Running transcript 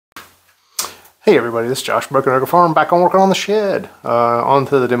Hey everybody, this is Josh, Broken Acre Farm, back on working on the shed.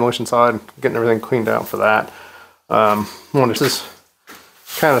 Onto the demolition side, getting everything cleaned out for that. This is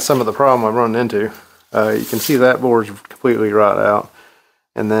kind of some of the problem I've run into. You can see that board's completely rotted out.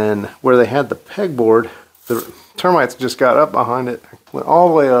 And then where they had the pegboard, the termites just got up behind it, went all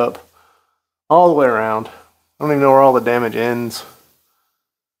the way up, all the way around. I don't even know where all the damage ends.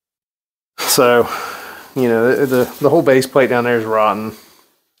 So, you know, the whole base plate down there is rotten.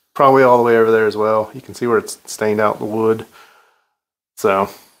 Probably all the way over there as well. You can see where it's stained out the wood. So,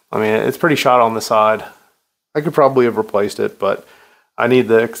 I mean, it's pretty shot on the side. I could probably have replaced it, but I need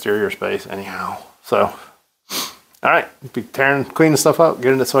the exterior space anyhow. So, all right, be cleaning stuff up,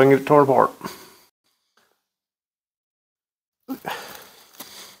 getting it so I can get it torn apart.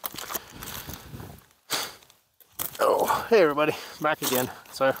 Oh, hey everybody, back again.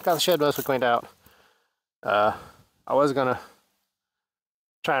 So, got the shed mostly cleaned out. I was gonna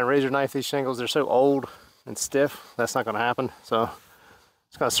try and razor knife these shingles. They're so old and stiff, that's not going to happen. So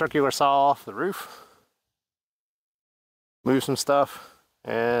just going to circular saw off the roof, move some stuff,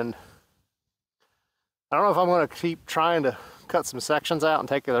 and I don't know if I'm going to keep trying to cut some sections out and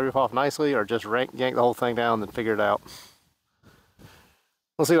take the roof off nicely, or just yank the whole thing down and figure it out.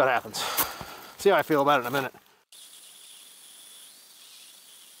 We'll see what happens. See how I feel about it in a minute.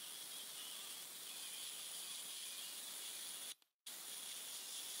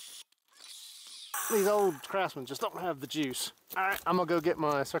 These old Craftsmen just don't have the juice. Alright, I'm gonna go get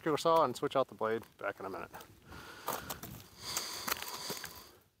my circular saw and switch out the blade. Back in a minute.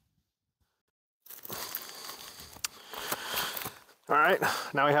 Alright,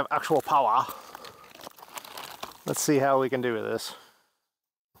 now we have actual power. Let's see how we can do with this.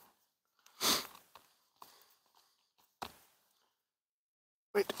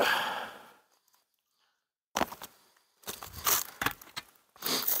 Wait.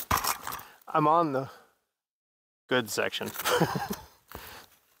 I'm on the good section.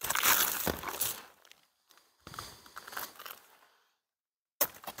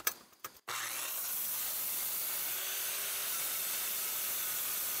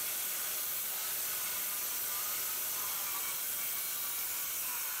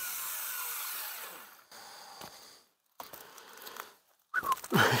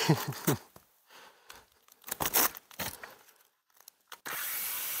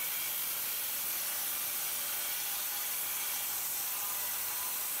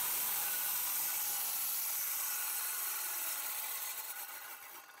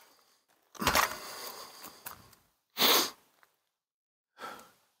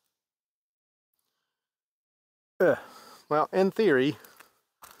 Well, in theory,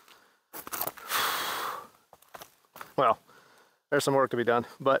 well, there's some work to be done,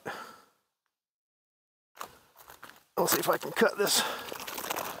 but I'll see if I can cut this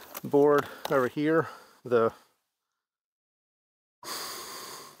board over here, the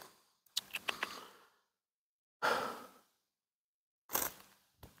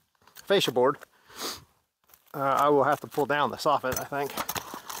fascia board. I will have to pull down the soffit, I think.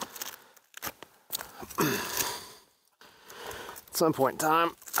 At some point in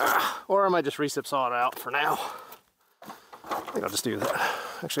time, or I might just recip saw it out for now. I think I'll just do that.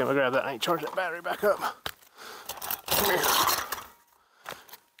 Actually, I'm gonna grab that and charge that battery back up. Come here.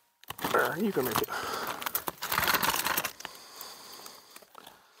 There, you can make it.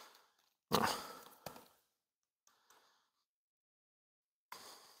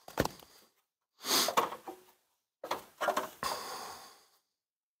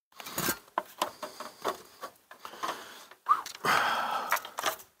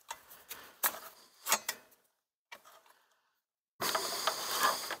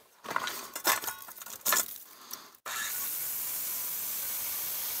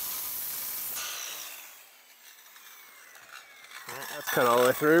 That's cut all the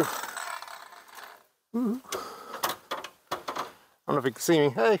way through. Ooh. I don't know if you can see me.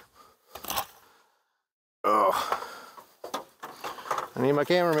 Hey. Oh. I need my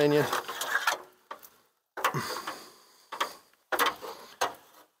camera minion.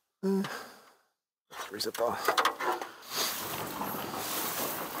 Let's recip off.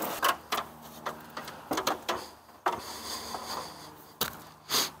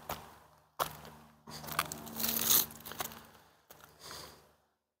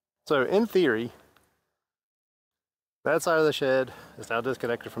 So in theory, that side of the shed is now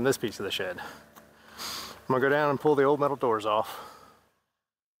disconnected from this piece of the shed. I'm gonna go down and pull the old metal doors off,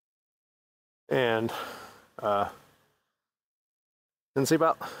 and see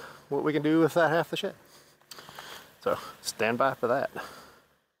about what we can do with that half the shed. So stand by for that.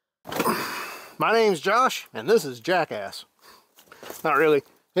 My name's Josh, and this is Jackass. Not really.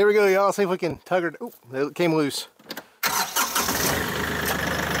 Here we go, y'all. See if we can tug her. Oop, it came loose.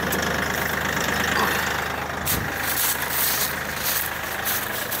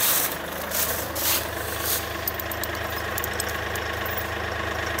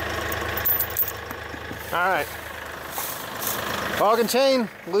 All right. Log and chain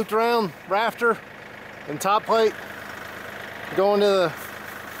looped around rafter and top plate. Going to the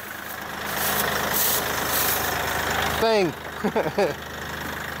thing.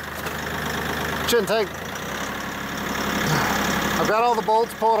 Shouldn't take. I've got all the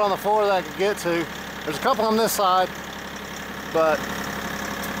bolts pulled on the floor that I could get to. There's a couple on this side, but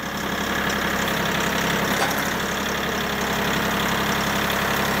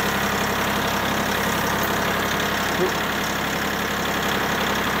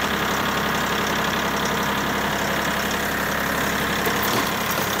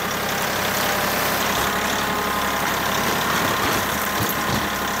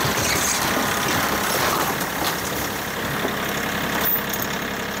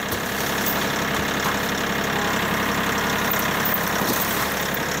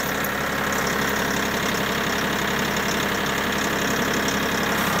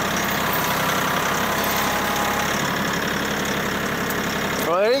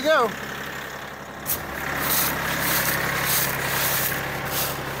well, there you go.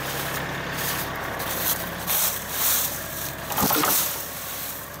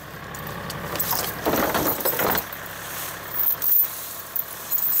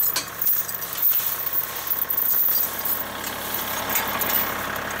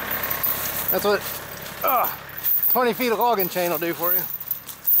 That's what 20 feet of logging chain will do for you.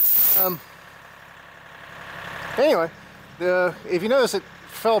 Anyway, if you notice it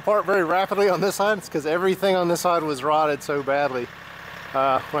fell apart very rapidly on this side, it's because everything on this side was rotted so badly.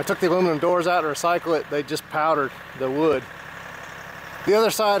 When I took the aluminum doors out to recycle it, they just powdered the wood. The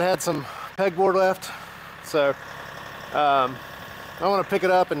other side had some pegboard left, so I want to pick it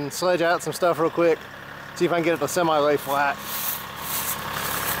up and sledge out some stuff real quick, see if I can get it to semi-lay flat.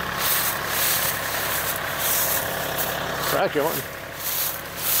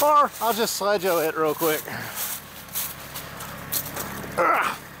 Or I'll just sledge it real quick.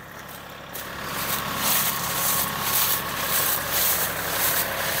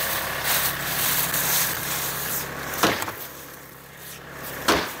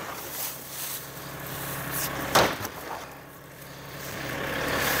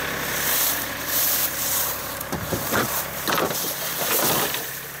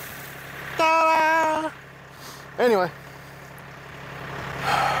 Ta-da! Anyway.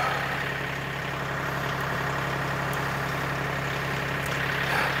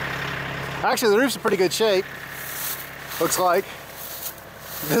 Actually, the roof's in pretty good shape, looks like.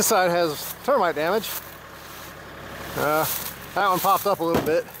 This side has termite damage. That one popped up a little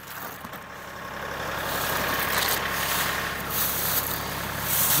bit.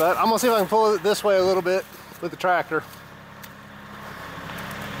 But I'm gonna see if I can pull it this way a little bit with the tractor.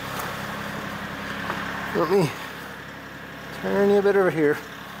 Let me turn you a bit over here.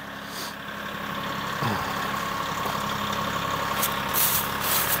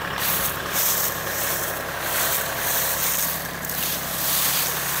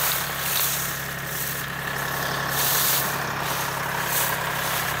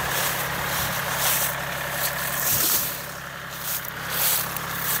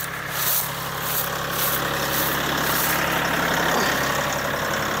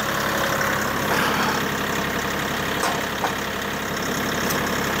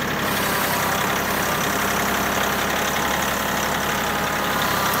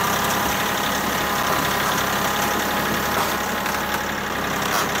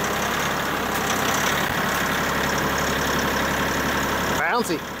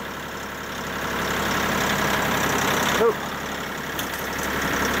 Bouncy. Oh.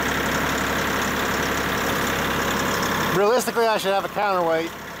 Realistically, I should have a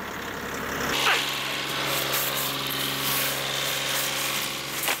counterweight.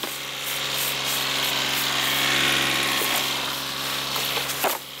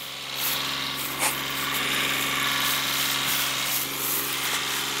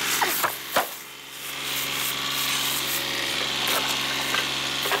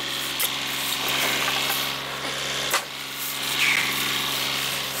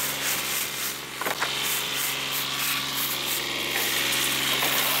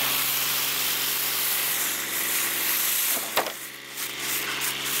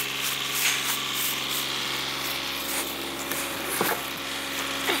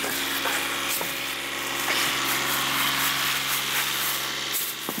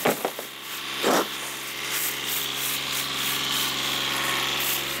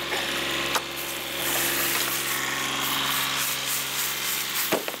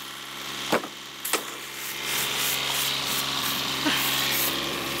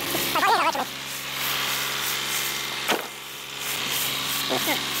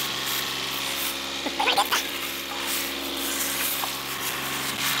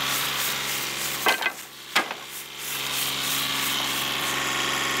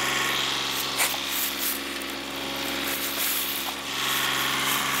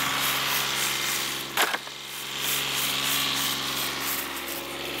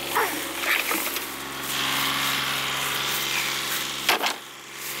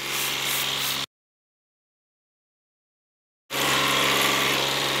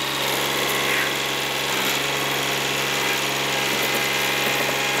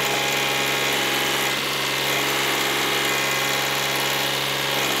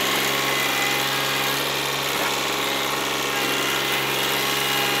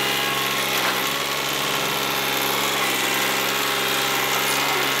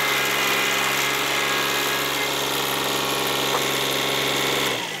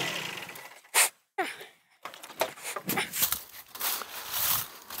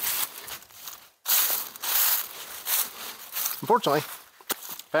 Unfortunately,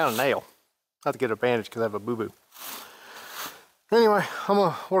 found a nail. I have to get a bandage because I have a boo-boo. Anyway, I'm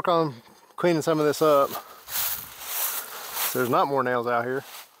gonna work on cleaning some of this up. So there's not more nails out here.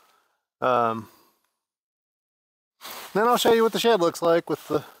 Then I'll show you what the shed looks like with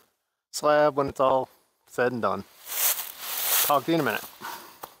the slab when it's all said and done. Talk to you in a minute.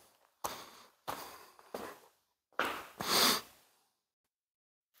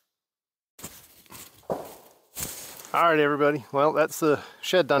 Alright everybody, well that's the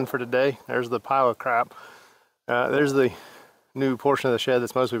shed done for today. There's the pile of crap. There's the new portion of the shed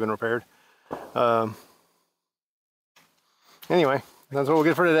that's mostly been repaired. Anyway, that's what we'll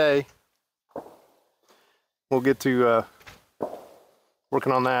get for today. We'll get to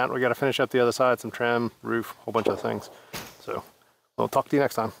working on that. We got to finish up the other side, some trim, roof, a whole bunch of things. So we'll talk to you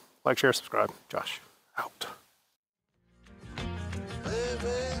next time. Like, share, subscribe. Josh, out.